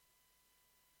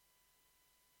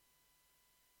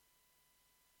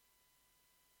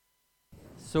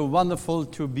So wonderful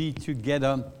to be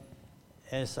together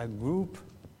as a group,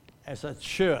 as a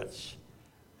church,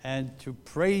 and to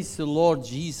praise the Lord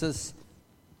Jesus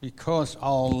because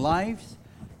our lives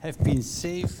have been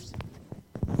saved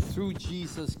through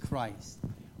Jesus Christ.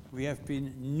 We have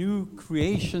been new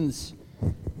creations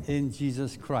in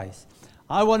Jesus Christ.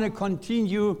 I want to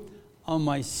continue on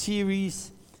my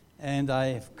series, and I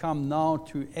have come now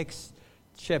to Acts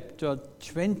chapter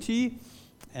 20,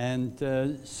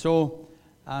 and so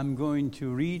I'm going to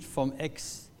read from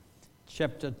Acts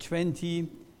chapter 20,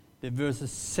 the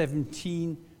verses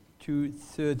 17 to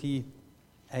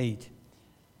 38.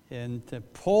 And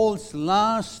Paul's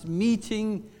last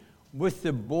meeting with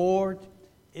the board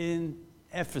in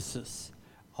Ephesus,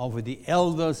 or with the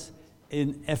elders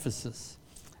in Ephesus.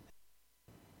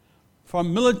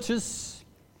 From Miletus,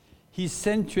 he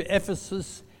sent to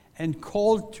Ephesus and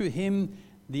called to him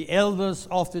the elders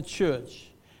of the church.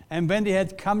 And when they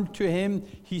had come to him,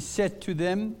 he said to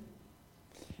them,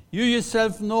 "You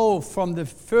yourself know from the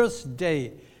first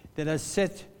day that I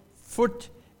set foot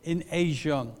in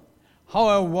Asia, how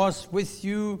I was with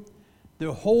you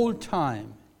the whole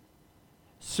time,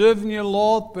 serving your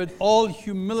Lord with all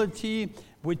humility,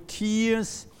 with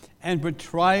tears and with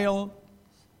trial,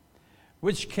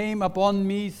 which came upon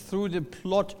me through the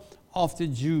plot of the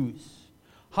Jews.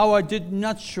 How I did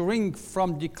not shrink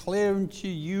from declaring to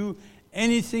you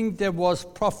anything that was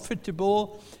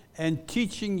profitable and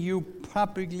teaching you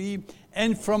publicly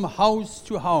and from house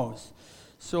to house."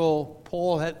 So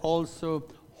Paul had also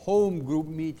home group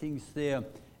meetings there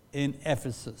in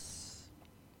Ephesus.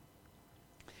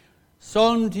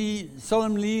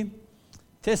 Solemnly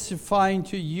testifying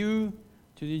to you,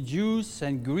 to the Jews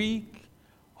and Greek,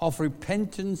 of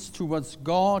repentance towards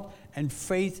God and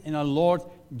faith in our Lord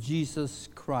Jesus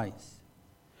Christ.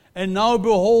 And now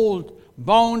behold,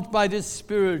 bound by the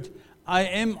Spirit, I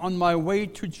am on my way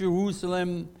to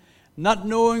Jerusalem, not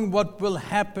knowing what will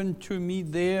happen to me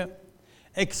there,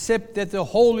 except that the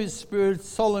Holy Spirit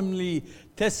solemnly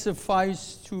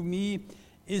testifies to me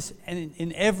is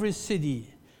in every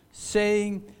city,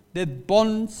 saying that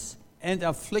bonds and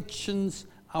afflictions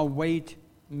await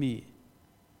me.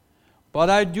 But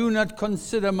I do not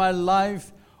consider my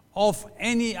life of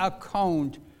any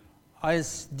account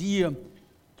as dear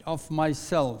of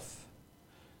myself,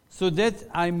 so that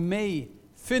I may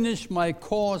finish my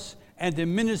course and the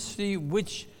ministry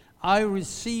which I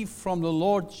received from the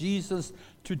Lord Jesus,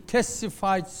 to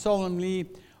testify solemnly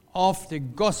of the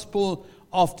gospel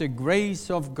of the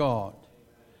grace of God.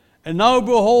 And now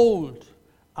behold,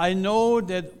 I know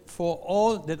that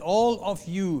all of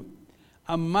you,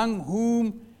 among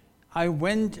whom I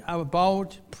went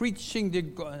about preaching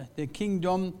the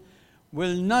kingdom,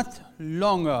 will not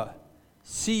longer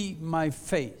see my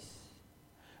face.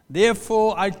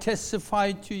 Therefore I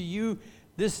testify to you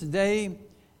this day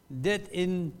that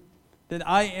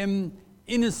I am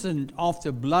innocent of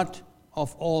the blood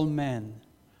of all men.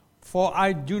 For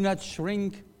I did not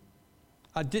shrink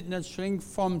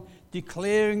from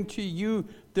declaring to you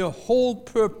the whole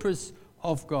purpose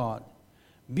of God.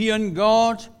 Be on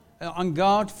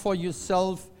guard for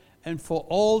yourself and for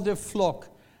all the flock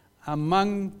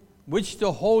among which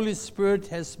the Holy Spirit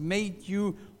has made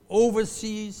you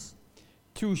overseers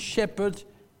to shepherd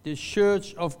the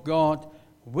church of God,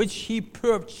 which he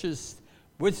purchased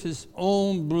with his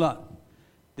own blood.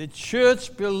 The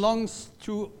church belongs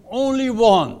to only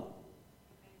one.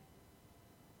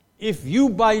 If you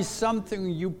buy something,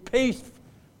 you pay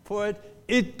for it,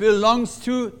 it belongs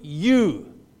to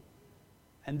you.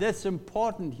 And that's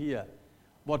important here,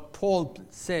 what Paul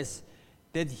says,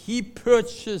 that he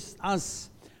purchased us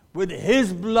with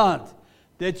his blood.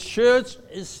 This church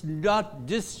is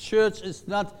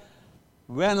not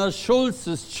Werner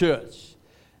Schulz's church.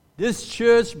 This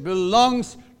church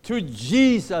belongs to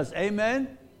Jesus.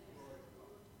 Amen?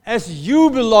 As you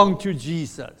belong to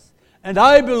Jesus, and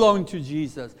I belong to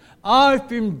Jesus. I've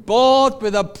been bought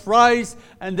with a price,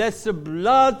 and that's the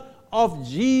blood of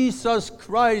Jesus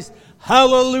Christ.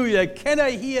 Hallelujah. Can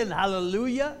I hear an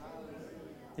hallelujah?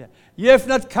 Yeah. You have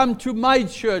not come to my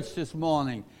church this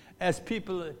morning, as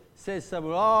people say,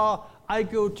 I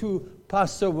go to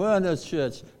Pastor Werner's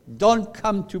church. Don't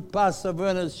come to Pastor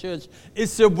Werner's church.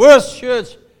 It's the worst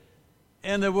church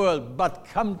in the world. But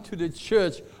come to the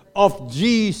church of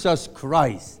Jesus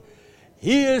Christ.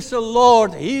 He is the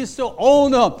Lord. He is the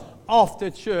owner of the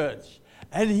church.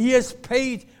 And he has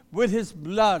paid with his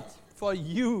blood for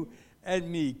you and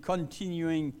me.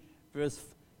 Continuing verse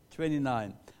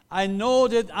 29. I know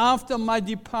that after my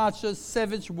departure,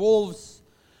 savage wolves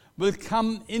will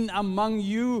come in among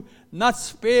you, not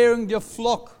sparing the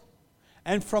flock.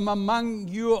 And from among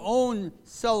your own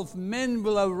self men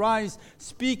will arise,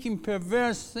 speaking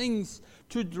perverse things,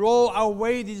 to draw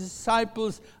away the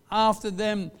disciples after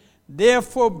them.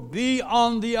 Therefore be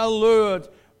on the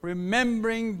alert,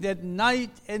 remembering that night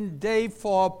and day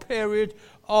for a period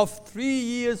of 3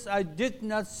 years I did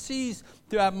not cease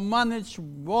to admonish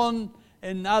one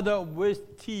another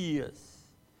with tears.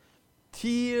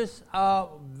 Tears are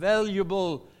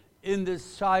valuable in the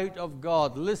sight of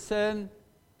God. Listen.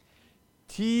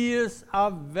 Tears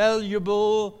are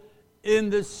valuable in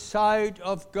the sight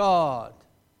of God.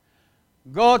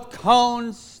 God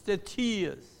counts the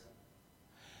tears,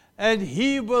 and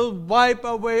He will wipe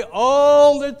away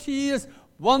all the tears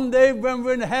one day when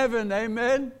we're in heaven.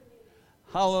 Amen?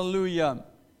 Hallelujah.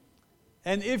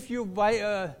 And if you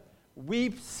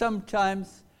weep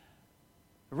sometimes,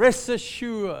 rest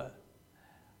assured,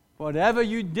 whatever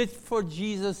you did for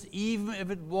Jesus, even if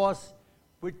it was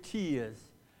with tears,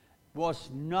 was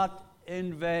not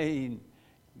in vain.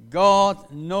 God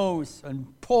knows. And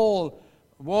Paul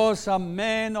was a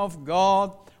man of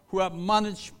God who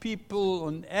admonished people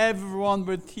and everyone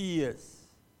with tears.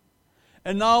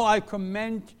 And now I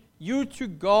commend you to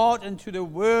God and to the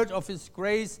word of His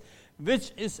grace,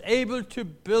 which is able to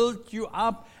build you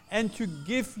up and to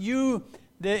give you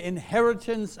the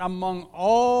inheritance among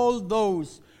all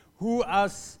those who are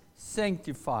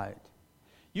sanctified.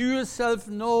 You yourself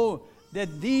know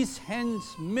that these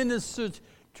hands ministered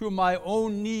to my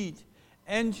own need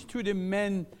and to the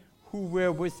men who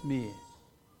were with me.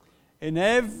 In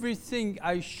everything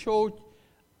I showed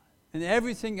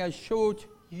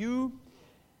you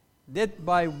that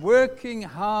by working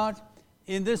hard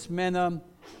in this manner,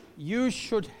 you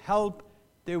should help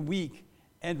the weak,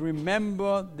 and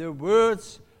remember the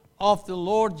words of the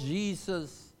Lord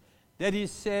Jesus, that He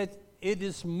said, "It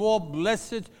is more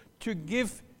blessed to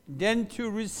give than to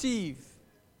receive."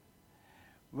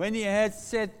 When He had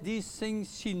said these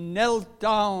things, He knelt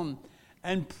down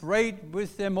and prayed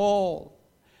with them all.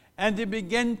 And they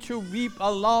began to weep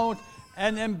aloud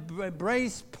and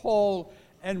embraced Paul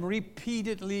and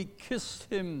repeatedly kissed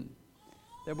him.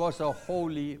 There was a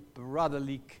holy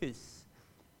brotherly kiss.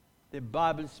 The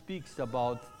Bible speaks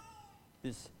about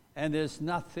this, and there's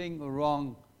nothing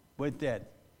wrong with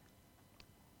that.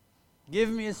 Give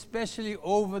me especially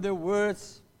over the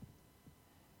words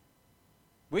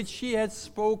which He had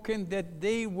spoken, that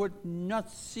they would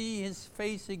not see His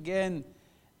face again,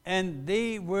 and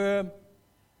they were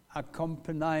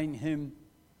accompanying Him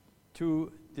to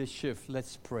the ship.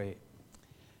 Let's pray.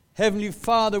 Heavenly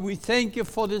Father, we thank You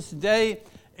for this day.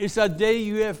 It's a day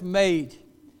You have made.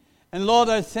 And Lord,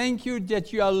 I thank You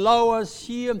that You allow us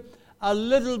here a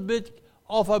little bit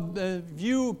of a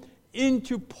view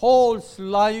into Paul's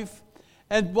life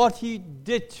and what he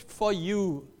did for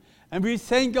You. And we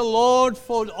thank You, Lord,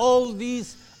 for all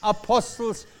these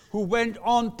apostles who went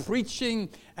on preaching,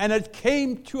 and it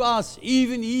came to us,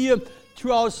 even here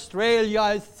to Australia.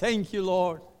 I thank You,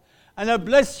 Lord. And I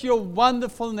bless Your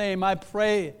wonderful name, I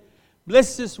pray.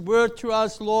 Bless this word to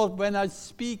us, Lord, when I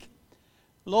speak.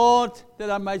 Lord, that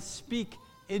I might speak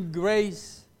in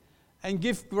grace, and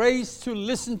give grace to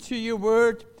listen to Your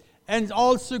word, and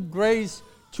also grace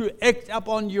to act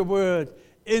upon Your word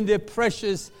in the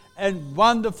precious and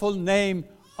wonderful name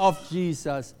of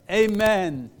Jesus.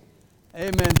 Amen.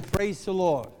 Amen. Praise the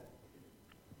Lord.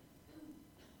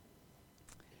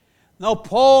 Now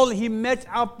Paul, he met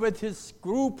up with his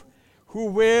group who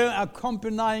were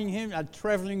accompanying him, a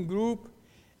traveling group,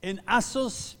 in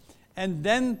Ephesus, and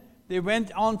then they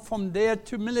went on from there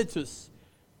to Miletus,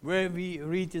 where we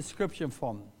read the scripture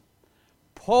from.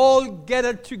 Paul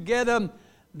gathered together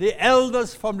the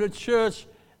elders from the church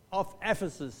of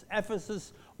Ephesus.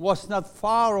 Ephesus was not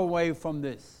far away from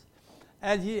this.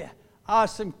 And he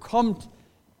asked them,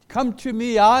 come to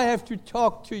me, I have to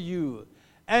talk to you.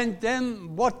 And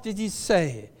then what did he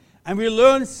say? And we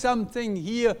learned something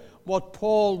here, what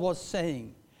Paul was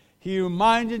saying. He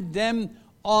reminded them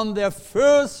on their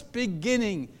first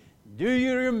beginning. Do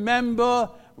you remember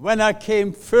when I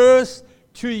came first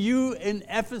to you in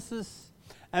Ephesus?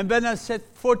 And when I set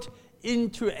foot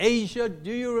into Asia,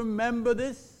 do you remember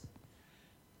this?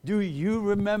 Do you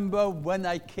remember when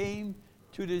I came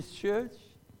to this church?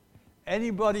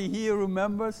 Anybody here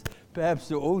remembers? Perhaps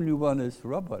the only one is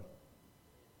Robert.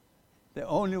 The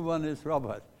only one is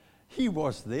Robert. He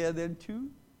was there then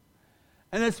too.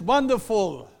 And it's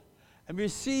wonderful. And we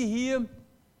see here,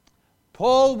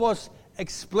 Paul was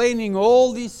explaining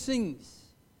all these things.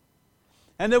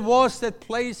 And there was that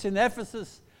place in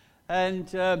Ephesus,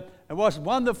 and it was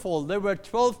wonderful. There were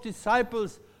 12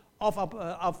 disciples of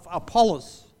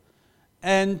Apollos.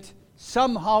 And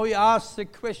somehow he asked the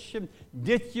question,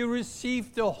 did you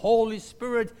receive the Holy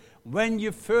Spirit when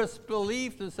you first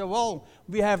believed? They said, well,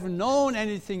 we haven't known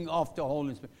anything of the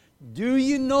Holy Spirit. Do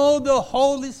you know the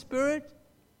Holy Spirit?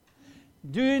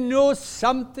 Do you know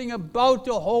something about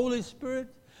the Holy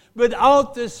Spirit?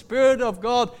 Without the Spirit of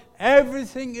God,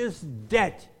 everything is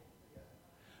dead.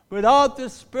 Without the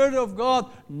Spirit of God,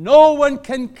 no one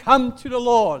can come to the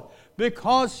Lord,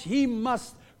 because He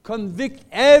must convict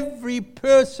every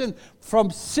person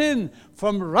from sin,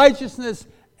 from righteousness,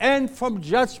 and from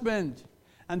judgment.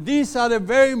 And these are the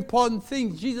very important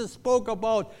things Jesus spoke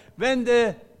about when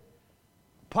the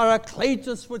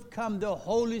Paracletus would come, the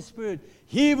Holy Spirit.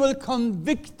 He will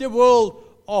convict the world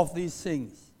of these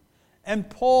things. And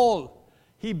Paul,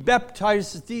 he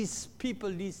baptized these people,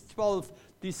 these 12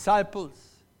 disciples.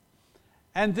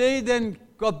 And they then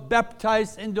got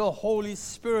baptized in the Holy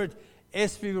Spirit,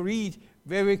 as we read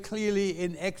very clearly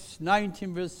in Acts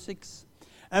 19, verse 6.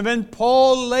 And when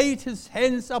Paul laid his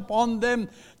hands upon them,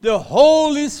 the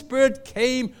Holy Spirit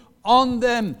came on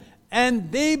them,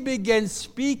 and they began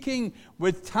speaking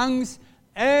with tongues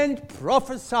and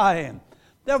prophesying.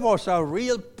 There was a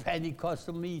real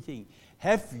Pentecostal meeting.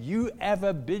 Have you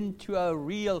ever been to a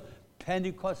real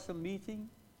Pentecostal meeting?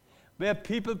 Where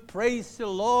people praise the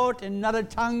Lord in other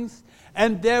tongues,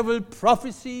 and there will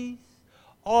prophecies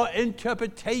or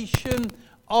interpretation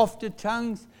of the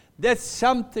tongues. That's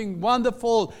something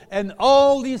wonderful, and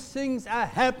all these things are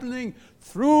happening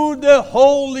through the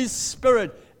Holy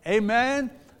Spirit.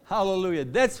 Amen? Hallelujah.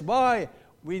 That's why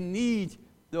we need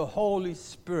the Holy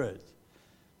Spirit.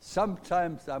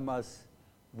 Sometimes I must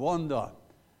wonder.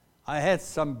 I had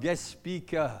some guest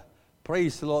speaker,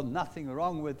 praise the Lord, nothing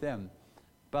wrong with them,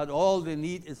 but all they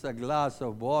need is a glass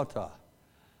of water.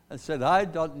 I said, I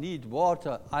don't need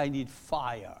water, I need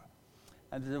fire.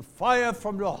 And the fire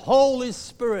from the Holy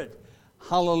Spirit.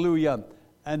 Hallelujah.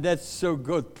 And that's so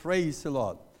good. Praise the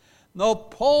Lord. Now,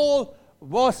 Paul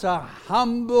was a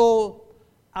humble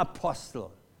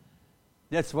apostle.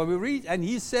 That's what we read. And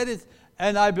he said it,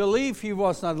 and I believe he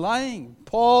was not lying.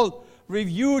 Paul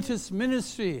reviewed his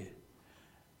ministry.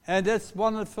 And that's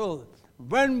wonderful.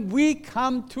 When we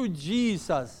come to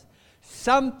Jesus,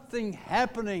 something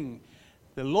happening.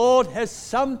 The Lord has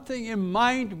something in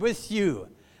mind with you.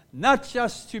 Not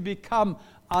just to become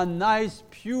a nice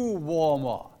pew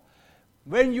warmer.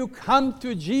 When you come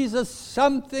to Jesus,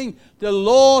 something the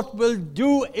Lord will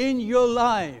do in your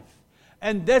life.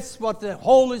 And that's what the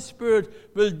Holy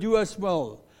Spirit will do as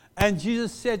well. And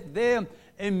Jesus said there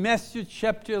in Matthew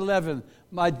chapter 11,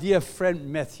 my dear friend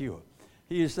Matthew,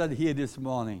 he is not here this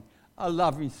morning. I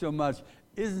love him so much.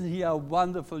 Isn't he a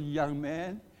wonderful young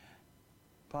man?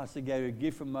 Pastor Gary,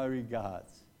 give him my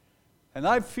regards. And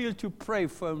I feel to pray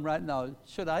for him right now.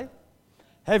 Should I?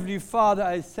 Heavenly Father,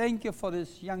 I thank you for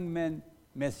this young man,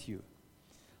 Matthew.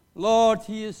 Lord,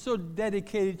 he is so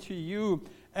dedicated to you,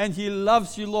 and he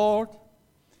loves you, Lord.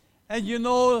 And you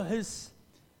know his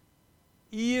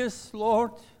ears,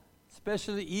 Lord,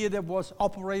 especially the ear that was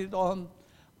operated on.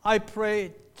 I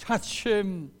pray, touch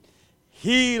him,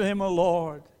 heal him, O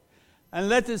Lord, and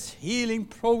let this healing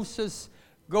process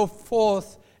go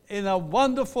forth in a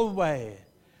wonderful way,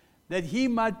 that he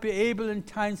might be able in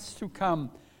times to come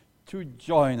to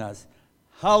join us.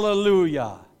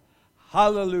 Hallelujah.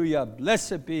 Hallelujah.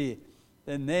 Blessed be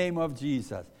the name of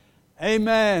Jesus.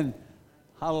 Amen.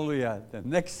 Hallelujah. The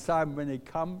next time when he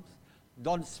comes,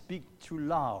 don't speak too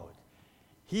loud.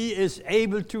 He is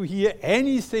able to hear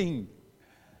anything.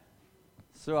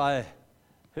 So I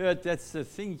heard that's the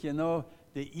thing, you know,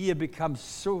 the ear becomes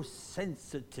so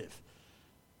sensitive.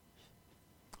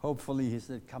 Hopefully he's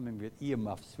not coming with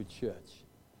earmuffs to church.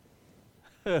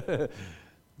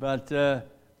 But the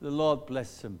Lord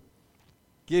bless him.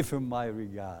 Give him my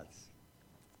regards,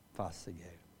 Pastor Gabe.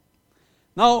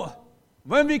 Now,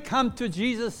 when we come to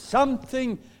Jesus,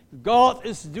 something God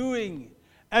is doing.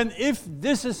 And if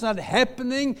this is not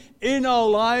happening in our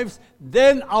lives,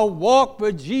 then our walk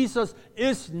with Jesus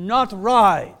is not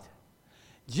right.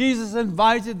 Jesus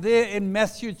invited there in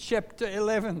Matthew chapter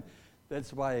 11.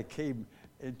 That's why I came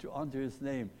onto his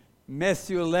name.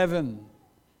 Matthew 11,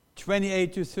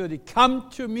 28 to 30. Come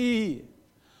to me,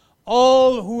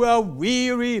 all who are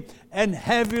weary and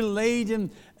heavy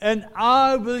laden, and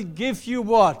I will give you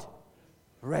what?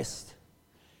 Rest.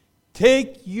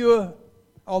 Take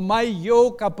my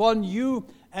yoke upon you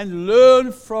and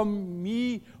learn from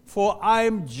me, for I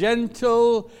am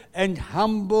gentle and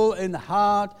humble in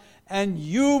heart, and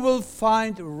you will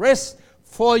find rest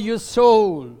for your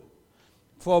soul.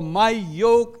 For my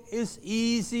yoke is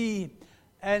easy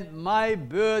and my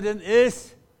burden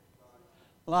is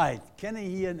light. Can I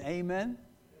hear an amen?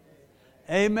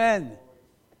 Amen.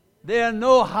 There are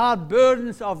no hard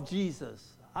burdens of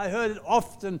Jesus. I heard it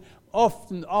often.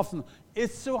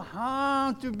 It's so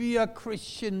hard to be a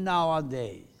Christian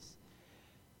nowadays.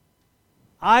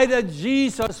 Either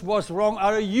Jesus was wrong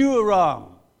or you were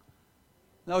wrong.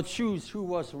 Now choose who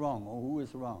was wrong or who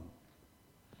is wrong.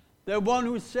 The one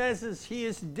who says this, he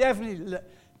is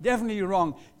definitely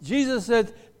wrong. Jesus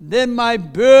said, then my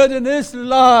burden is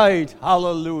light.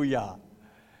 Hallelujah.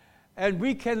 And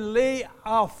we can lay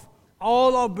off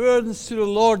all our burdens to the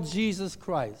Lord Jesus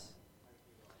Christ.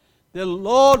 The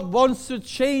Lord wants to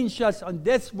change us, and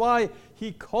that's why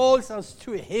He calls us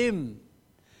to Him.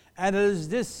 And it is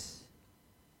this,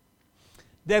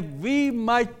 that we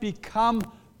might become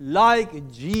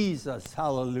like Jesus.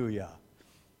 Hallelujah.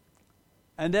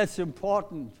 And that's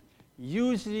important.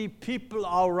 Usually people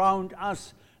around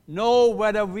us know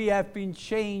whether we have been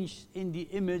changed in the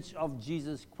image of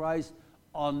Jesus Christ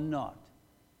or not.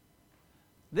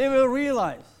 They will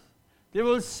realize, they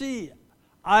will see,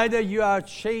 either you are a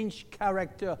changed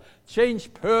character,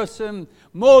 changed person,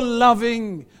 more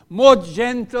loving, more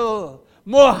gentle,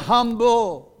 more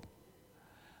humble,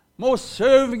 more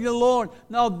serving the Lord.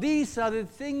 Now these are the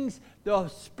things the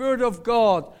Spirit of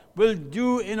God will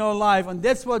do in our life. And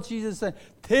that's what Jesus said.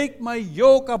 Take my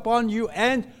yoke upon you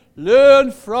and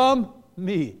learn from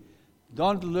me.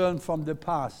 Don't learn from the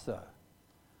pastor.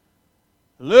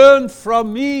 Learn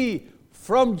from me,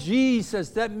 from Jesus.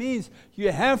 That means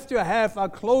you have to have a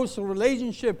close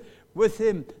relationship with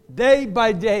Him day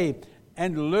by day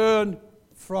and learn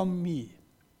from me.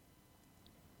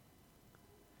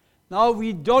 Now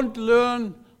we don't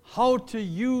learn how to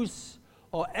use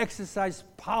or exercise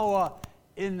power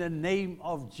in the name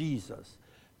of Jesus.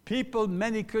 People,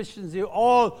 many Christians, they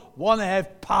all want to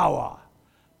have power.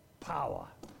 Power.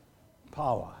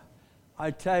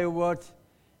 I tell you what,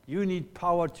 you need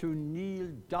power to kneel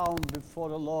down before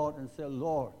the Lord and say,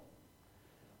 Lord,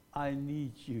 I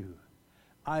need you.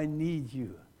 I need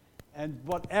you. And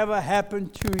whatever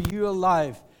happened to your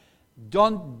life,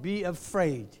 don't be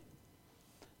afraid.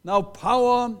 Now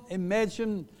power,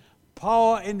 imagine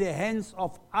power in the hands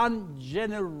of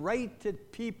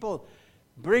ungenerated people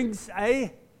brings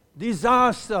a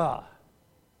disaster.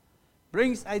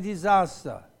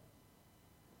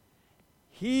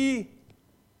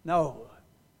 Now,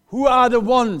 who are the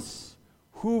ones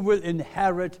who will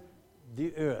inherit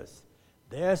the earth?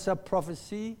 There's a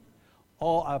prophecy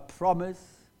or a promise.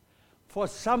 For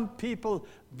some people,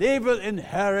 they will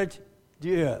inherit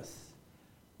the earth.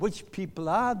 Which people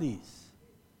are these?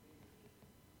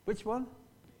 Which one?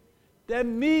 They're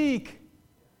meek.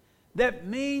 That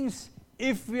means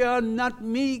if we are not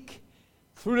meek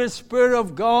through the Spirit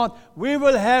of God, we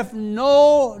will have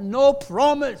no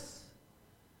promise.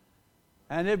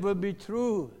 And it will be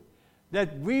true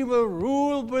that we will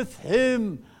rule with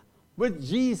Him, with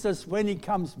Jesus when He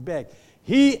comes back.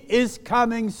 He is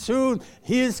coming soon.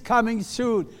 He is coming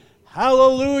soon.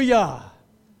 Hallelujah.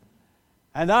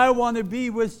 And I want to be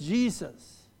with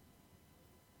Jesus.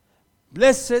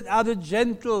 Blessed are the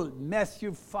gentle,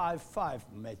 Matthew 5:5.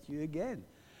 Matthew again.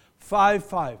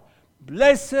 5:5.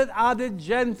 Blessed are the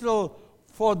gentle,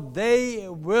 for they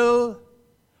will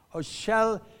or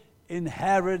shall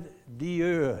inherit the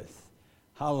earth.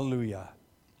 Hallelujah.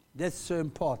 That's so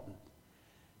important.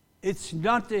 It's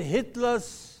not the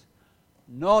Hitlers,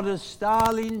 nor the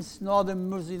Stalins, nor the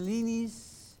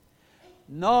Mussolinis,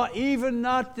 nor even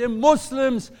not the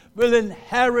Muslims will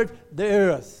inherit the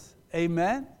earth.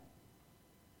 Amen?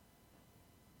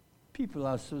 People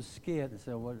are so scared. They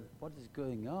say, what is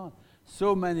going on?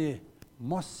 So many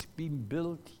mosques being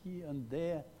built here and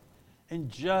there. In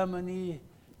Germany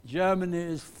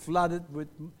is flooded with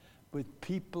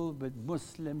people, with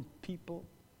Muslim people.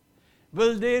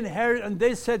 Will they inherit? And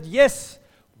they said, yes,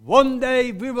 one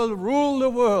day we will rule the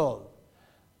world.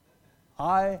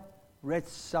 I read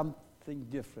something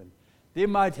different. They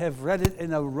might have read it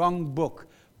in a wrong book,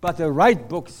 but the right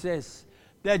book says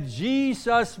that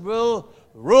Jesus will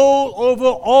rule over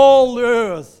all the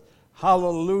earth.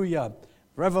 Hallelujah.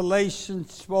 Revelation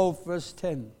 12, verse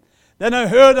 10. Then I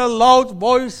heard a loud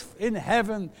voice in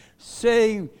heaven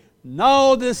saying,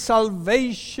 now the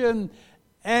salvation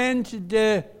and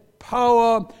the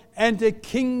power and the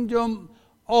kingdom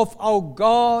of our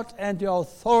God and the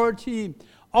authority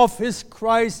of His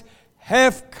Christ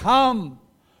have come,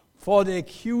 for the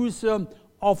accuser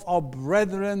of our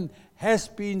brethren has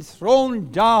been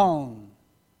thrown down,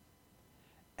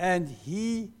 and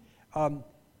he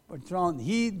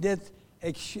that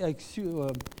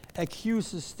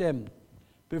accuses them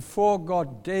before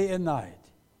God day and night.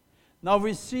 Now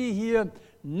we see here,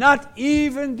 not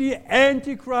even the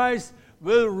Antichrist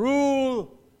will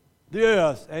rule the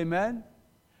earth. Amen?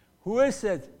 Who is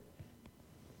it?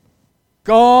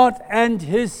 God and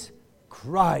His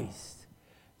Christ.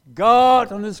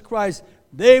 God and His Christ.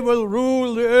 They will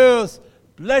rule the earth.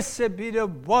 Blessed be the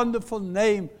wonderful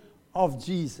name of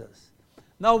Jesus.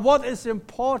 Now, what is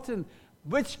important?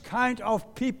 Which kind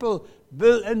of people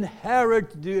will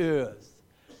inherit the earth?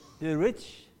 The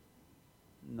rich?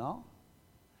 No.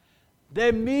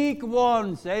 The meek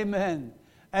ones, amen.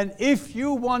 And if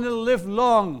you want to live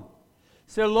long,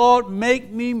 say, Lord,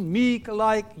 make me meek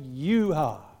like you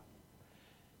are.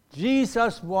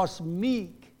 Jesus was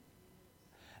meek,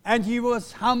 and He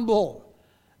was humble.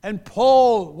 And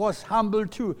Paul was humble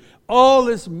too. All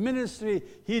his ministry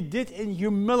he did in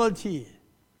humility.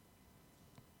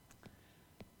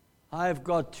 I've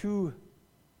got two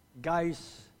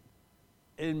guys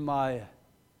in my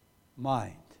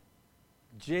mind,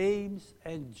 James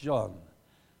and John.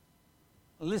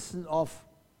 Listen of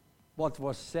what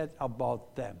was said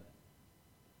about them.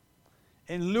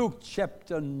 In Luke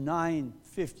chapter 9,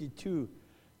 52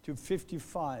 to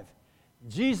 55,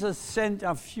 Jesus sent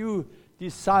a few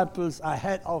disciples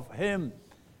ahead of Him,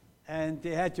 and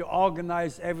they had to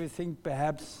organize everything,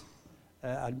 perhaps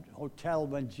a hotel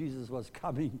when Jesus was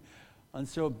coming. And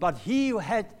so, but He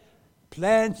had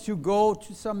planned to go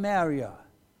to Samaria.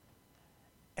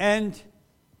 And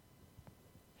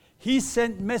He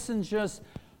sent messengers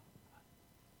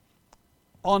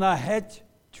on ahead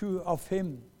of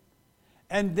Him.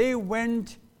 And they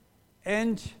went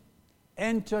and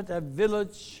entered a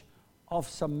village of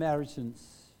Samaritans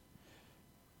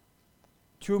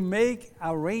to make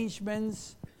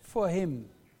arrangements for Him.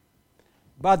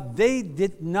 But they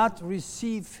did not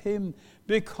receive Him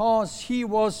because He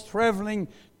was traveling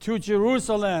to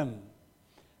Jerusalem.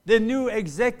 They knew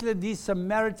exactly, these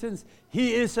Samaritans,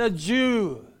 He is a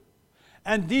Jew.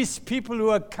 And these people who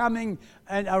are coming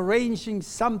and arranging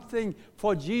something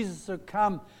for Jesus to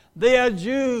come, they are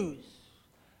Jews.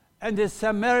 And the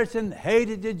Samaritan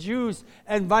hated the Jews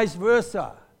and vice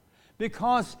versa,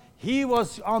 because he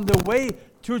was on the way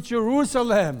to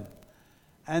Jerusalem.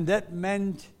 And that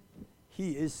meant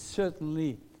he is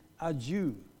certainly a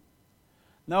Jew.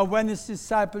 Now, when His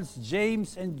disciples,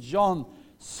 James and John,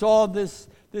 saw this,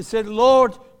 they said,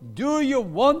 Lord, do you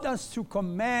want us to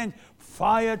command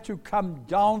fire to come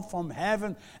down from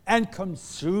heaven and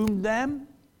consume them?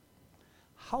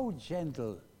 How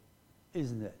gentle,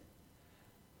 isn't it?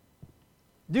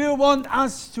 Do you want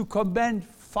us to command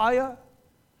fire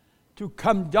to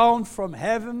come down from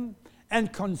heaven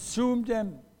and consume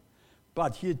them?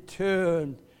 But He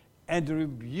turned and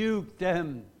rebuked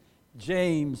them,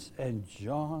 James and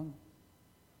John.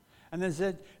 And they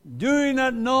said, do you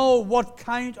not know what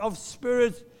kind of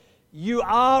spirit you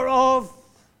are of?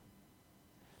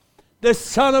 The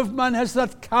Son of Man has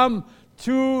not come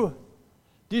to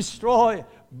destroy,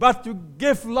 but to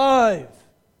give life.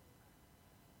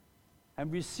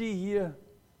 And we see here,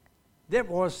 that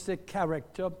was the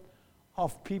character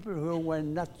of people who were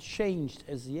not changed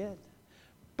as yet.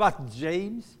 But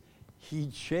James, he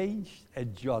changed,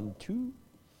 and John too.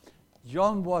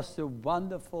 John was the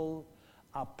wonderful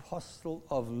apostle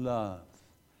of love.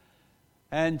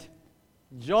 And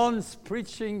John's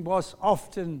preaching was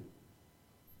often,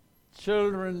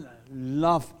 children,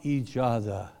 love each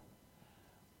other.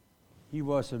 He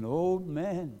was an old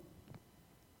man,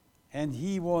 and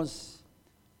he was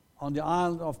on the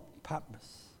island of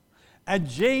Patmos. And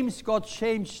James got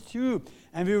changed too.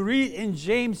 And we read in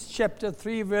James chapter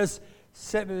 3, verse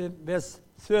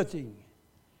 13.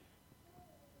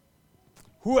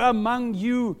 Who among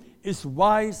you is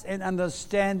wise and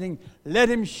understanding? Let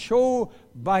him show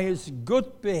by his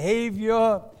good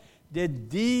behavior the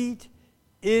deed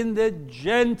in the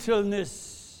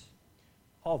gentleness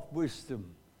of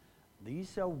wisdom.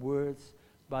 These are words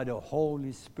by the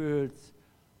Holy Spirit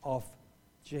of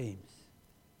James.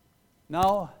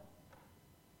 Now,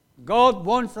 God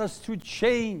wants us to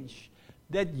change,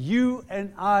 that you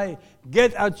and I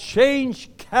get a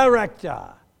changed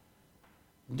character.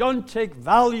 Don't take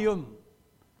Valium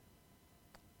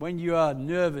when you are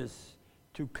nervous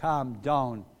to calm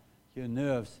down your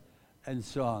nerves and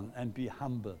so on, and be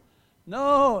humble.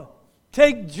 No,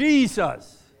 take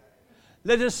Jesus.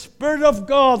 Let the Spirit of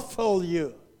God fill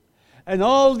you. And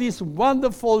all these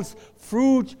wonderful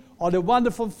fruit, or the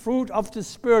wonderful fruit of the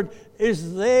Spirit,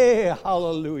 is there.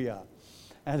 Hallelujah.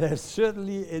 And there's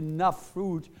certainly enough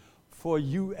fruit for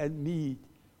you and me,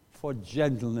 for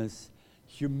gentleness,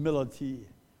 humility,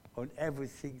 on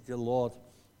everything the Lord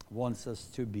wants us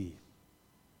to be.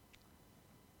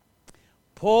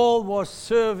 Paul was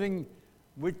serving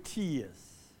with tears.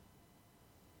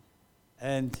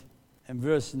 And in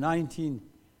verse 19,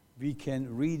 we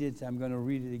can read it. I'm going to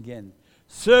read it again.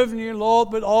 Serving the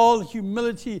Lord with all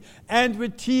humility and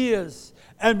with tears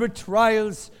and with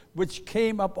trials which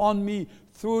came upon me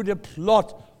through the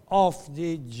plot of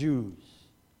the Jews.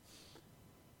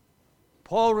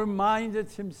 Paul reminded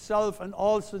himself and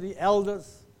also the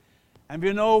elders, and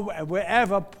we know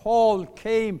wherever Paul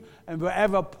came and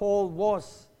wherever Paul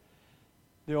was,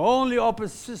 the only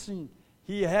opposition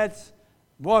he had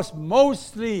was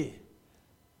mostly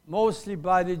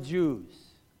by the Jews,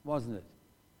 wasn't it?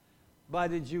 By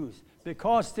the Jews,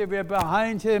 because they were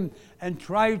behind him and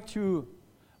tried to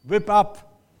whip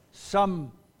up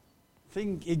something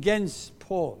against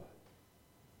Paul.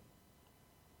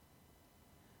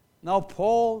 Now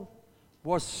Paul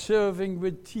was serving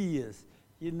with tears.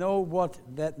 You know what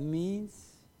that means?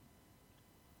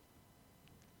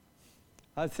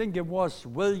 I think it was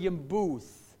William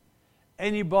Booth.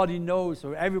 Anybody knows,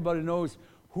 or everybody knows,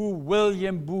 who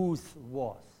William Booth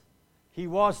was. He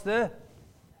was the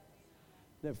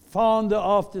founder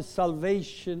of the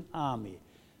Salvation Army.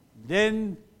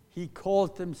 Then he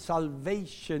called them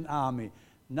Salvation Army,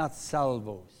 not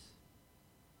Salvos.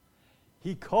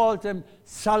 He called them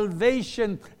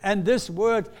salvation, and this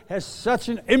word has such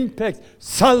an impact.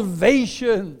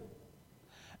 Salvation.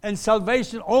 And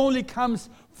salvation only comes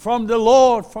from the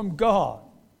Lord, from God.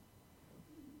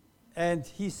 And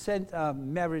he sent a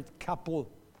married couple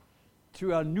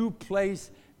to a new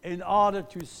place in order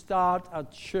to start a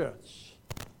church.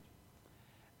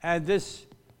 And this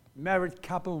married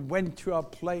couple went to a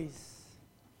place,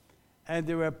 and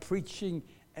they were preaching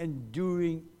and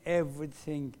doing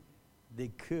everything they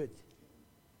could.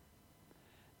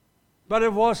 But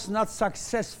it was not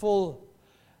successful.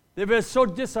 They were so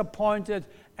disappointed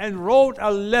and wrote a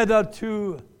letter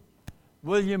to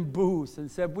William Booth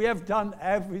and said, we have done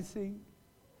everything.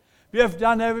 We have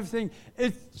done everything.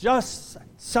 It's just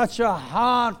such a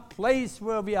hard place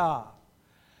where we are.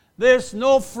 There's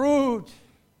no fruit.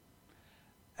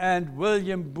 And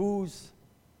William Booth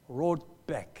wrote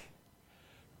back,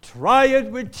 try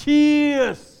it with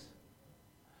tears.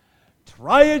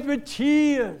 Try it with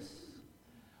tears.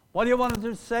 What he wanted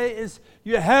to say is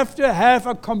you have to have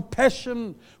a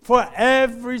compassion for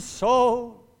every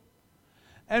soul.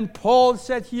 And Paul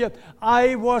said here,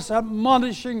 I was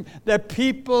admonishing the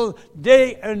people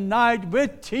day and night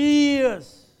with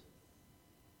tears.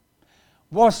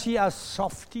 Was he a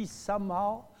softy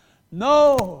somehow?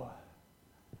 No.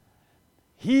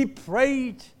 He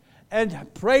prayed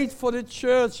and prayed for the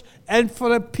church and for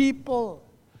the people.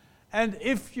 And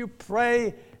if you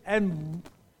pray and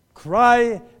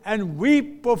cry and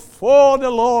weep before the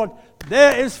Lord,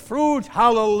 there is fruit.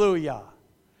 Hallelujah.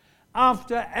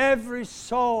 After every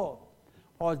sow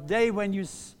or day when you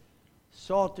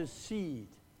sow the seed,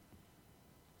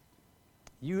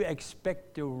 you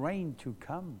expect the rain to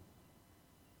come.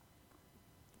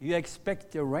 You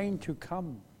expect the rain to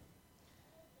come.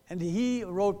 And he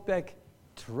wrote back,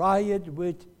 try it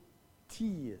with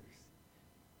tears.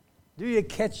 Do you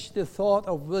catch the thought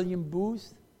of William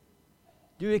Booth?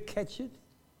 Do you catch it?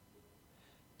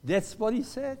 That's what he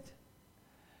said.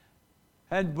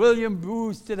 And William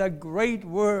Booth did a great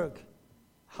work.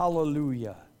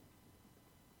 Hallelujah.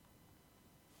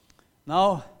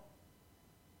 Now,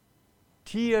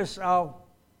 tears are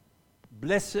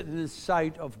blessed in the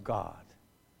sight of God.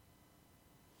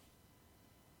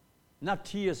 Not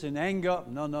tears in anger.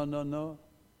 No.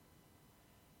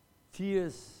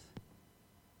 Tears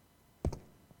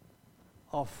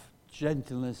of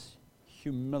gentleness,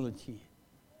 humility.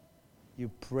 You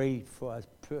prayed for a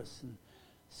person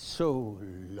so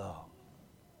long,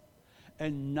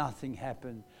 and nothing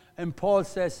happened. And Paul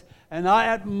says, and I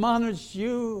admonish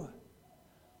you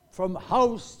from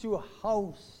house to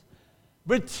house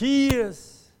with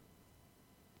tears.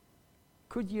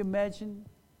 Could you imagine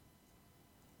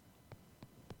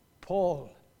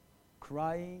Paul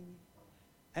crying?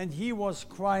 And he was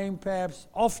crying perhaps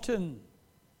often.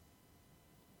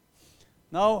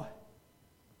 Now,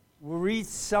 we read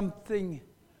something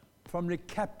from the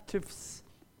captives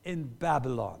in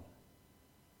Babylon.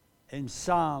 In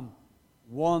Psalm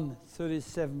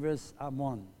 137, verse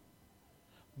 1.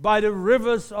 By the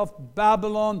rivers of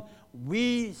Babylon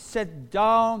we sat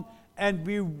down and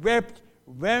we wept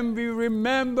when we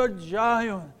remembered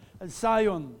Zion.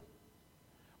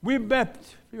 We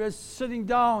wept. We were sitting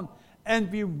down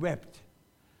and we wept.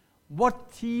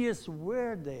 What tears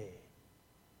were they?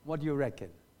 What do you reckon?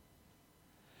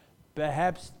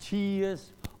 Perhaps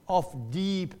tears of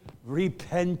deep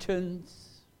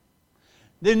repentance.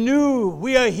 They knew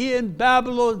we are here in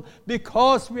Babylon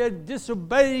because we are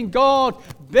disobeying God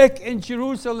back in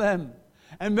Jerusalem.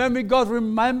 And when we got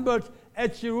remembered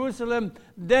at Jerusalem,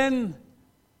 then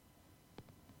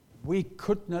we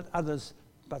could not others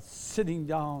but sitting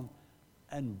down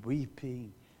and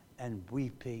weeping and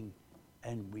weeping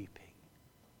and weeping.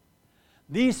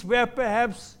 These were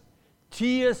perhaps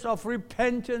tears of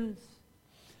repentance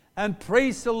and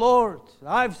praise the Lord.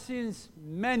 I've seen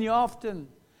many often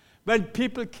when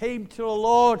people came to the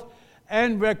Lord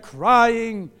and were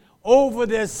crying over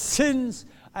their sins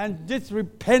and did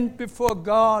repent before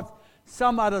God.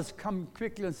 Some others come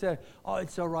quickly and say, oh,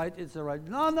 it's all right, it's all right.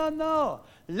 No, no, no.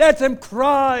 Let them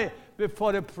cry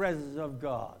before the presence of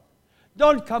God.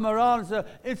 Don't come around and say,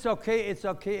 it's okay, it's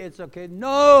okay, it's okay.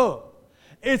 No,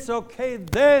 it's okay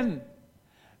then.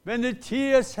 When the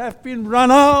tears have been run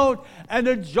out and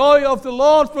the joy of the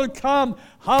Lord will come.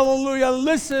 Hallelujah.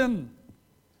 Listen.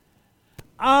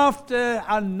 After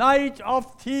a night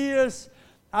of tears,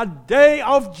 a day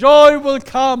of joy will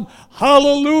come.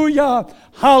 Hallelujah.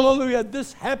 Hallelujah.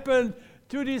 This happened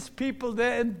to these people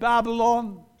there in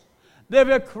Babylon. They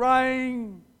were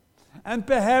crying, and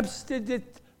perhaps they did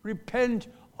repent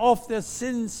of their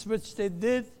sins which they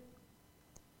did.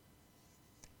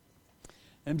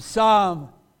 In Psalm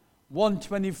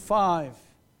 125,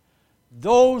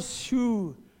 those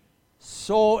who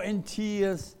sow in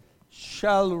tears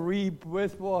shall reap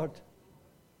with what?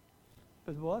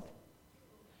 With what?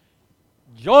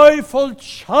 Joyful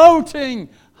shouting.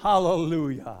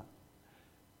 Hallelujah.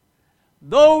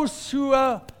 Those who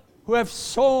have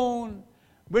sown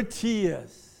with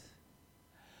tears,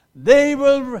 they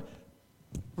will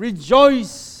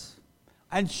rejoice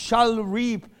and shall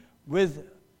reap with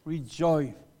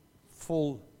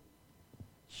rejoiceful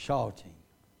shouting.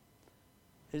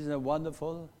 Isn't it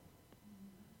wonderful?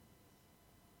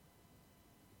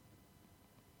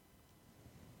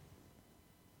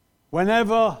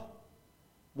 Whenever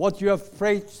what you have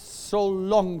prayed so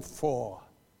long for,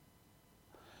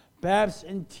 perhaps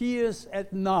in tears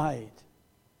at night,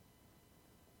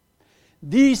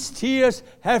 these tears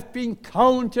have been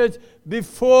counted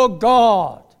before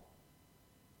God,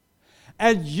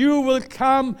 and you will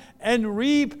come and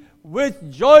reap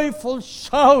with joyful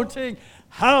shouting.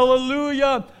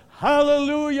 Hallelujah,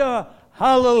 hallelujah,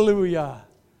 hallelujah.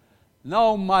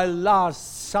 Now my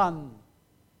last son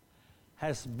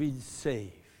has been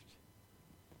saved.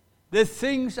 The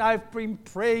things I've been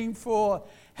praying for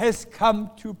has come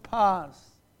to pass.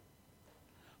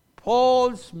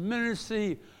 Paul's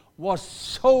ministry was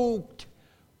soaked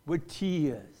with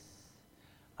tears.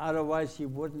 Otherwise he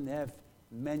wouldn't have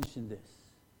mentioned this.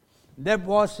 That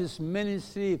was his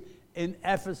ministry in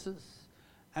Ephesus.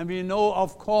 And we know,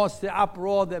 of course, the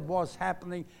uproar that was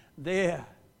happening there.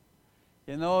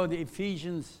 You know, the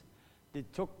Ephesians, they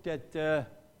took that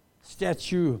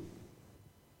statue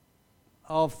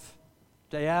of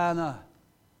Diana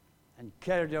and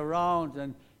carried it around,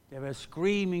 and they were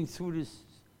screaming through the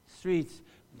streets,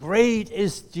 "Great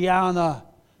is Diana,"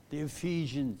 the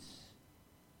Ephesians.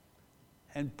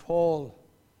 And Paul,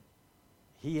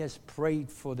 he has prayed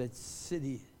for that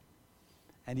city.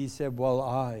 And he said, well,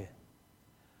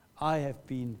 I have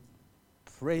been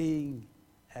praying,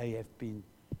 I have been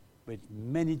with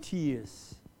many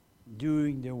tears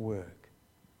doing the work.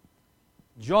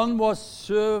 John was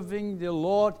serving the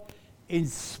Lord in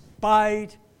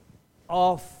spite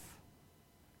of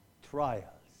trials.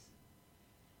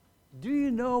 Do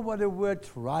you know what the word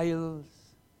trials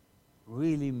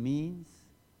really means?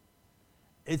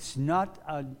 It's not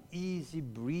an easy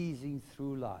breezing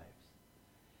through life.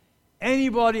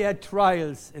 Anybody had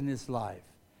trials in his life?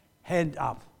 Hand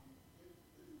up.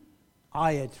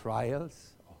 I had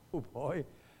trials. Oh boy,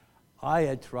 I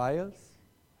had trials.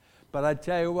 But I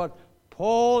tell you what,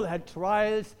 Paul had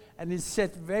trials, and he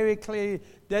said very clearly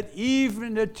that even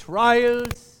in the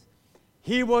trials,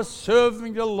 he was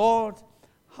serving the Lord.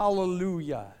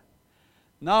 Hallelujah.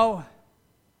 Now,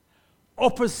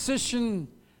 opposition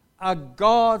are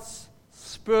God's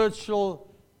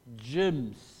spiritual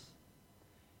gyms.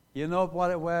 You know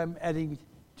where I'm heading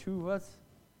towards?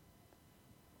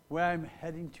 Where I'm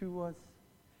heading towards?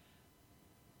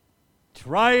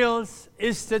 Trials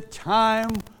is the time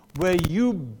where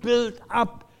you build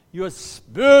up your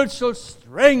spiritual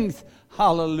strength.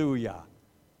 Hallelujah.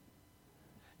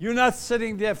 You're not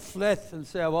sitting there flat and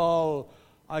say, well,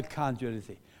 I can't do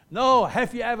anything. No,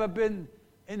 have you ever been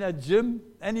in a gym?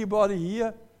 Anybody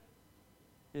here?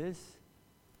 Yes?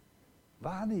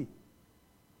 Vani.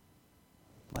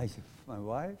 My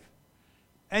wife.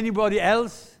 Anybody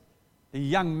else? The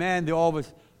young man,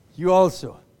 you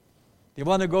also. They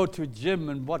want to go to a gym,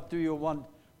 and what do they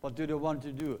want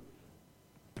to do?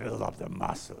 Build up the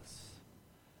muscles.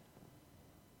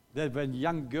 That when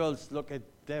young girls look at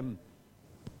them,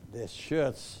 their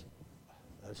shirts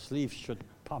the sleeves should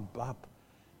pump up,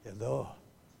 you know.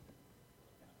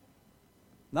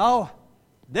 Now,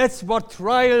 that's what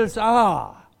trials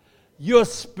are. Your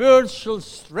spiritual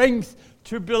strength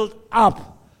to build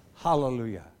up.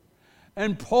 Hallelujah.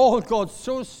 And Paul got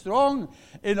so strong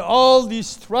in all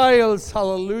these trials.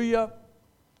 Hallelujah.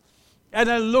 And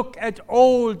I look at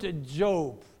old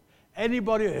Job.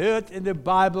 Anybody heard in the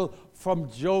Bible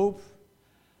from Job?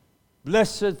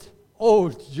 Blessed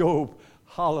old Job.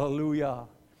 Hallelujah.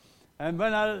 And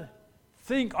when I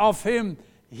think of him,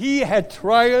 he had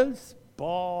trials.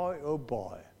 Boy, oh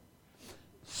boy.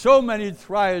 So many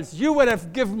trials. You would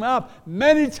have given up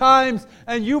many times,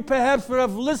 and you perhaps would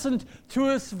have listened to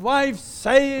his wife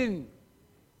saying,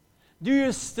 do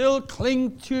you still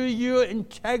cling to your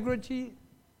integrity?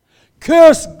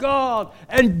 Curse God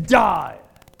and die.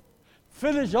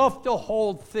 Finish off the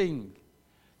whole thing.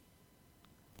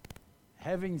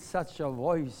 Having such a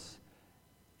voice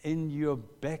in your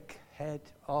back head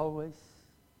always.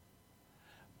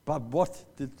 But what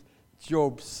did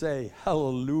Job say?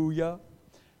 Hallelujah.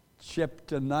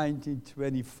 Chapter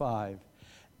 19:25.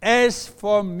 As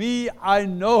for me, I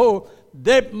know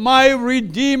that my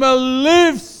Redeemer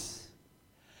lives,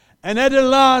 and at the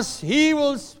last he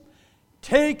will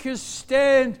take his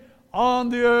stand on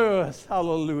the earth.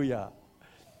 Hallelujah.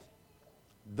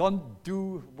 Don't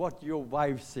do what your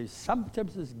wife says.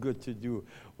 Sometimes it's good to do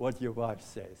what your wife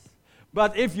says.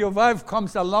 But if your wife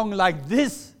comes along like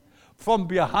this from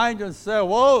behind and says,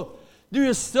 well, do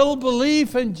you still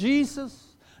believe in Jesus?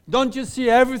 Don't you see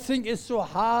everything is so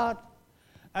hard?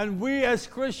 And we as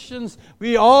Christians,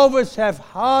 we always have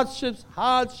hardships.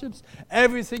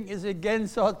 Everything is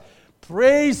against us.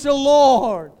 Praise the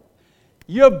Lord.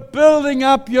 You're building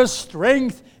up your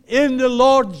strength in the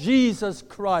Lord Jesus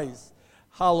Christ.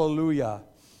 Hallelujah.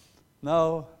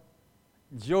 Now,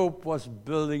 Job was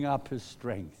building up his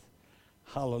strength.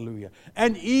 Hallelujah.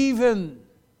 And even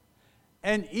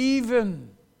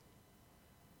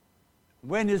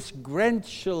when his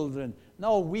grandchildren,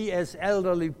 now we as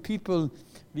elderly people,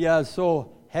 we are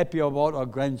so happy about our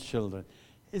grandchildren.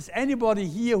 Is anybody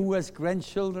here who has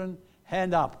grandchildren?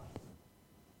 Hand up.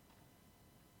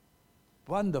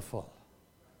 Wonderful.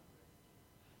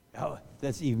 Oh,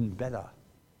 that's even better.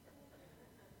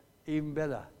 Even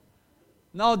better.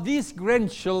 Now these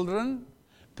grandchildren,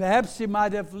 perhaps they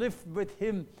might have lived with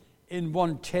him in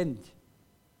one tent.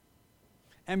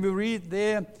 And we read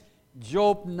there,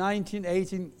 Job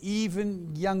 19:18,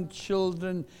 even young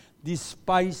children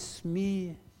despise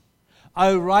me.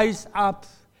 I rise up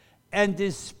and they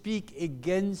speak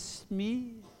against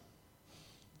me.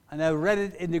 And I read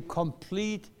it in the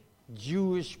complete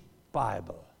Jewish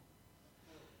Bible.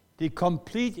 The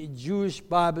complete Jewish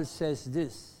Bible says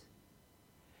this.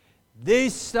 They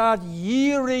start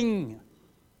jeering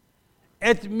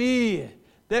at me.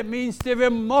 That means they were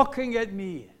mocking at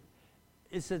me.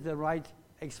 Is it the right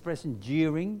expression,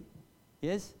 jeering?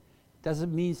 Yes? Does it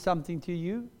mean something to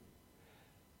you?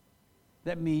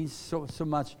 That means so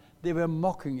much. They were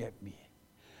mocking at me.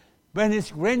 When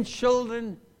his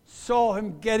grandchildren saw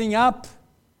him getting up,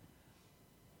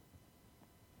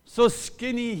 so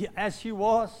skinny as he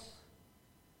was,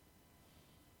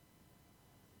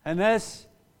 and as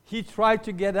he tried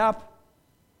to get up,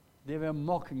 they were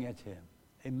mocking at him.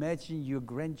 Imagine your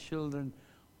grandchildren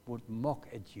would mock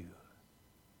at you.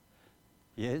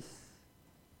 Yes?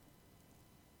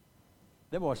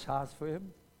 That was hard for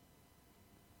him.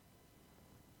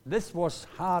 This was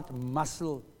hard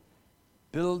muscle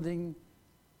building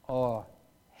or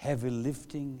heavy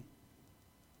lifting.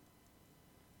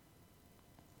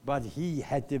 But he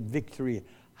had the victory.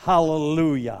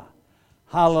 Hallelujah.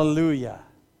 Hallelujah.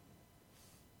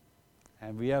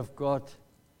 And we have got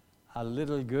a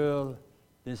little girl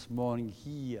this morning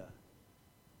here.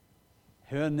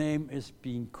 Her name is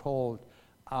being called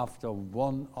after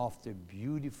one of the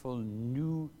beautiful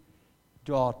new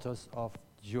daughters of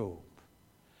Job.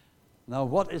 Now,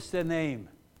 what is their name?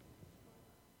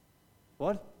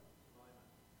 What?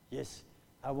 Yes,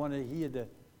 I want to hear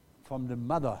from the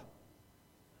mother.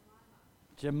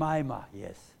 Jemima,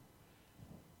 yes.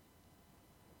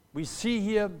 We see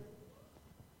here,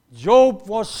 Job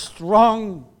was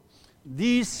strong.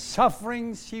 These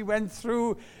sufferings he went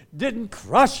through didn't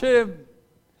crush him.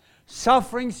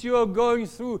 Sufferings you are going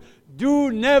through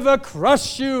do never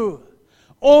crush you.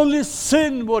 Only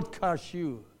sin would crush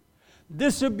you.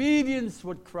 Disobedience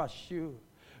would crush you.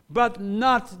 But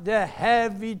not the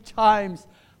heavy times.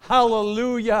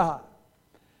 Hallelujah.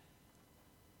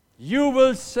 You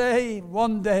will say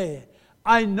one day,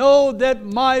 I know that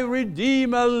my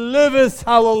Redeemer liveth,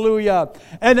 hallelujah.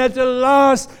 And at the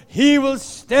last, he will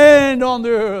stand on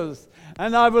the earth.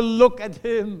 And I will look at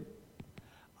him.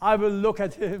 I will look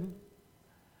at him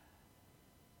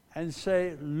and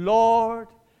say, Lord,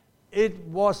 it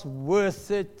was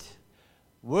worth it.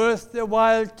 Worth the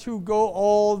while to go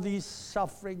all these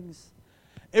sufferings.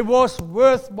 It was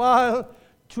worthwhile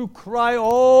to cry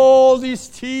all these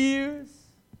tears.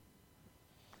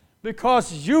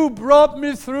 Because you brought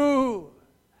me through.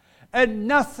 And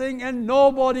nothing and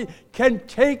nobody can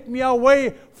take me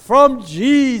away from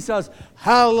Jesus.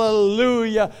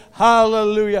 Hallelujah,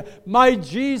 hallelujah. My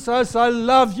Jesus, I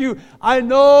love you. I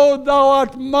know thou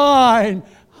art mine.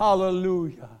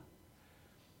 Hallelujah.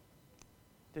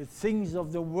 The things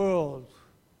of the world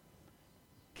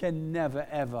can never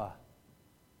ever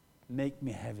make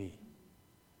me heavy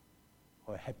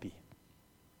or happy.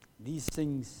 These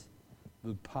things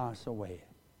will pass away.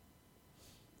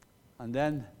 And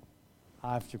then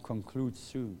I have to conclude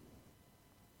soon.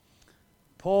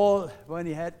 Paul, when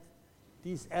he had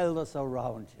these elders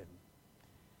around him,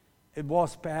 it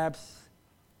was perhaps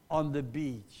on the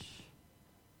beach,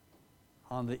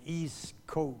 on the east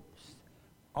coast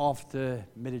of the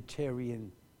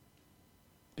Mediterranean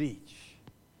beach.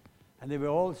 And they were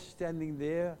all standing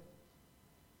there.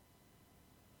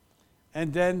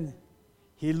 And then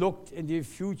he looked in the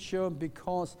future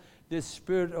because the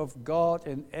Spirit of God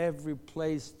in every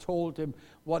place told him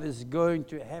what is going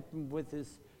to happen with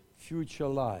his future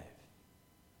life.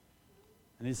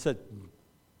 And he said,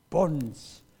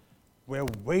 bonds were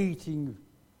waiting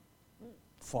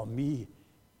for me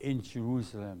in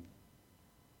Jerusalem.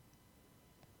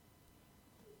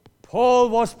 Paul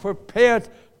was prepared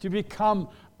to become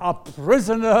a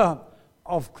prisoner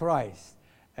of Christ.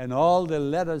 And all the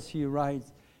letters he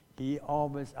writes, he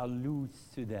always alludes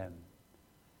to them.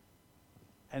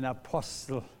 An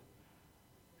apostle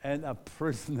and a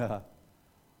prisoner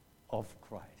of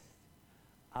Christ.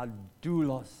 A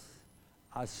doulos,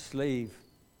 a slave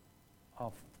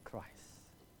of Christ.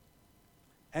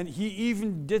 And he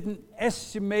even didn't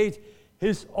estimate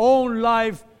his own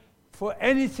life for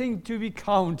anything to be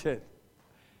counted.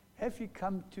 Have you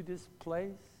come to this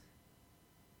place?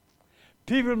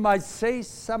 People might say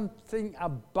something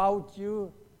about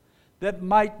you that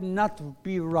might not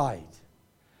be right.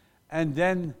 And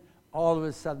then all of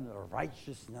a sudden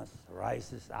righteousness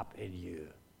rises up in you.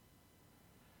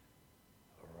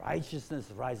 Righteousness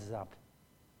rises up.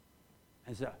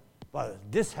 And so, well,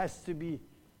 this has to be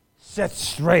set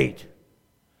straight.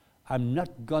 I'm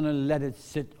not going to let it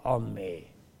sit on me.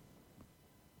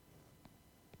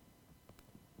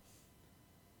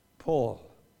 Paul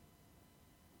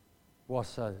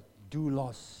was a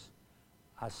doulos,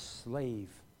 a slave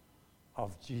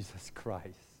of Jesus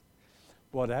Christ.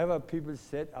 Whatever people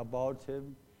said about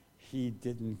him, he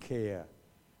didn't care.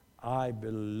 I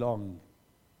belong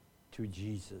to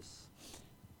Jesus.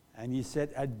 And he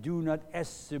said, I do not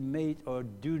estimate or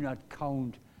do not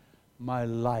count my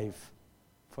life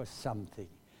for something.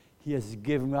 He has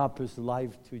given up his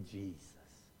life to Jesus.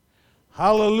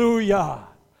 Hallelujah!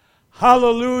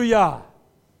 Hallelujah!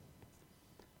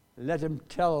 Let him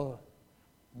tell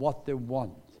what they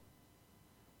want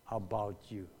about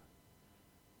you.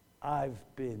 I've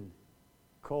been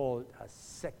called a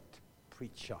sect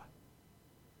preacher.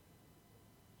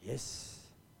 Yes,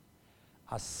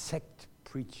 a sect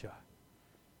preacher.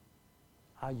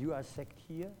 Are you a sect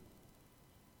here?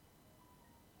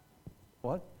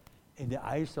 What? In the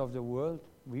eyes of the world,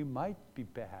 we might be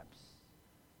perhaps.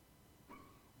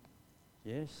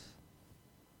 Yes,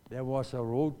 there was a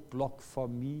roadblock for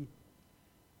me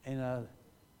in a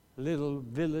little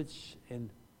village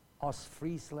in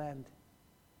Ostfriesland,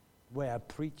 where I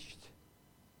preached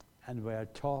and where I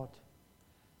taught,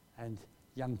 and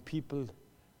young people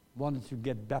wanted to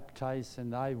get baptized,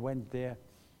 and I went there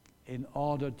in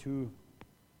order to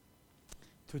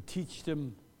teach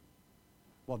them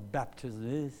what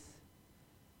baptism is,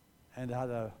 and I had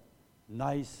a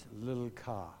nice little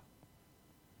car,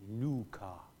 new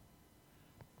car.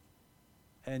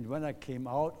 And when I came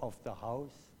out of the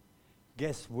house,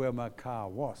 guess where my car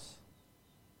was?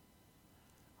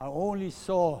 I only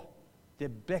saw the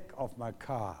back of my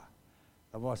car.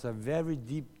 There was a very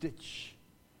deep ditch.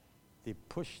 They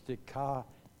pushed the car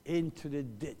into the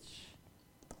ditch.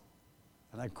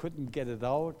 And I couldn't get it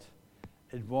out.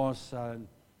 It was an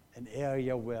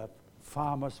area where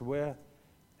farmers were,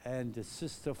 and the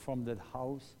sister from that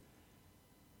house,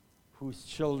 whose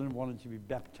children wanted to be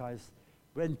baptized,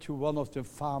 went to one of the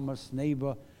farmers'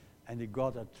 neighbor, and he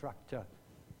got a tractor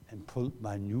and pulled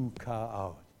my new car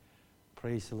out.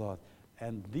 Praise the Lord.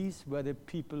 And these were the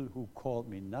people who called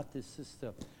me, not the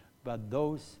sister, but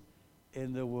those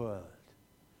in the world.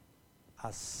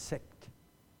 A sect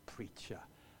preacher.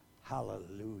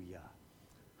 Hallelujah.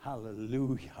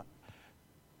 Hallelujah.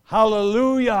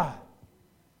 Hallelujah.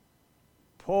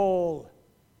 Paul,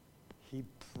 he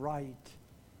prided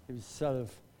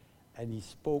himself and he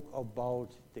spoke about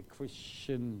the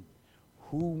Christian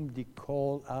whom they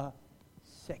call a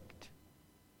sect.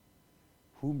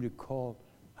 Whom they call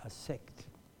a sect.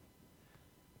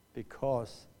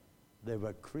 Because they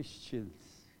were Christians.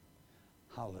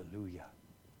 Hallelujah.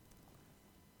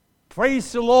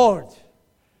 Praise the Lord.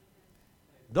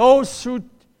 Those who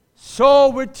sow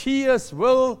with tears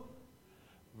will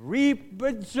reap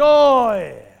with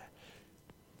joy.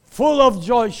 Full of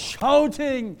joy,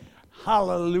 shouting,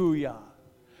 hallelujah.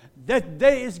 That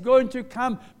day is going to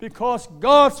come because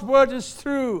God's word is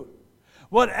true.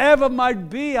 Whatever might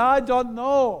be, I don't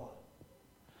know.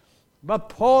 But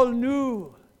Paul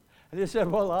knew. And he said,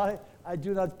 well, I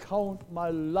do not count my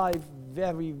life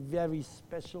very, very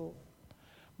special.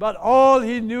 But all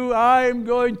he knew, I am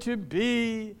going to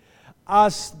be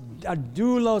as a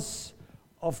doulos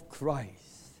of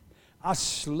Christ, a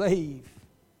slave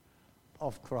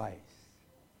of Christ.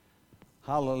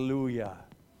 Hallelujah.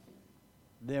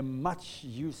 There much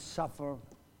you suffer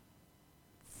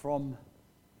from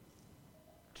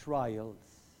trials.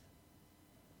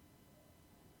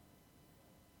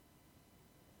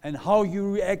 And how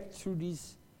you react to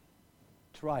these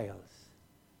trials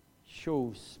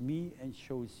shows me and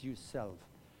shows yourself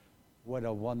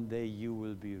whether one day you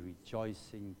will be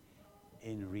rejoicing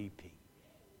in reaping.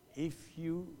 If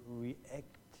you react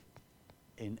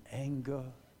in anger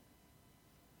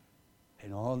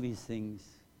and all these things,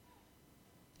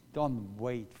 don't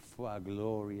wait for a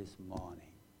glorious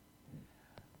morning.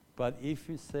 But if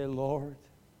you say, Lord,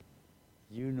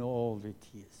 you know all the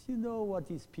tears. You know what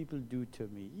these people do to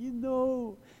me. You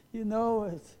know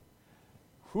it.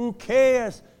 Who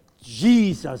cares?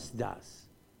 Jesus does.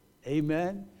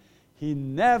 Amen. He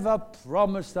never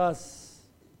promised us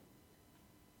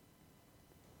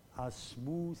a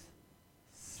smooth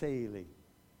sailing.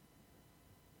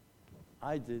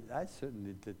 I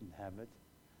certainly didn't have it.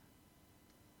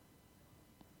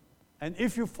 And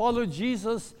if you follow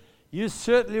Jesus, you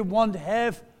certainly won't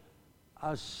have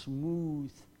a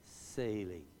smooth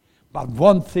sailing. But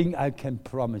one thing I can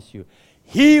promise you,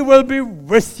 He will be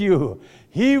with you.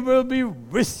 He will be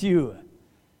with you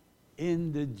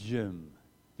in the gym.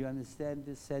 Do you understand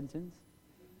this sentence?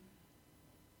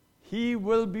 He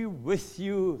will be with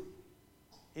you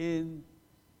in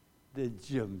the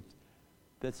gym.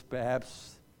 That's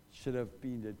perhaps should have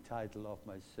been the title of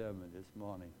my sermon this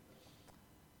morning.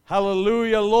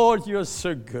 Hallelujah, Lord, you're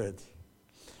so good.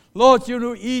 Lord, you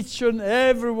know each and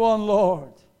every one,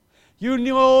 Lord. You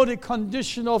know the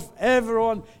condition of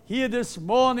everyone here this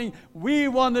morning. We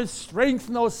want to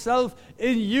strengthen ourselves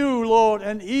in you, Lord,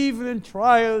 and even in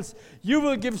trials, you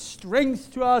will give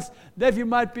strength to us that we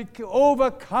might be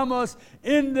overcomers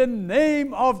in the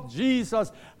name of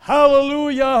Jesus.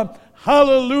 Hallelujah,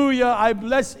 hallelujah. I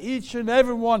bless each and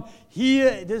every one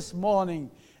here this morning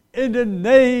in the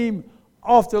name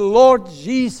of the Lord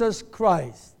Jesus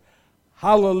Christ.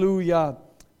 Hallelujah.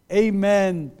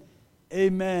 Amen.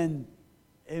 Amen.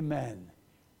 Amen.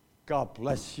 God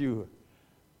bless you.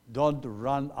 Don't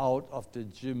run out of the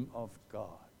gym of God.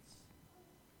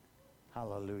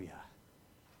 Hallelujah.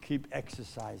 Keep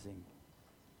exercising,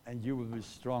 and you will be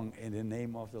strong in the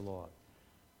name of the Lord.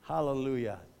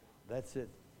 Hallelujah. That's it.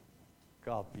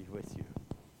 God be with you.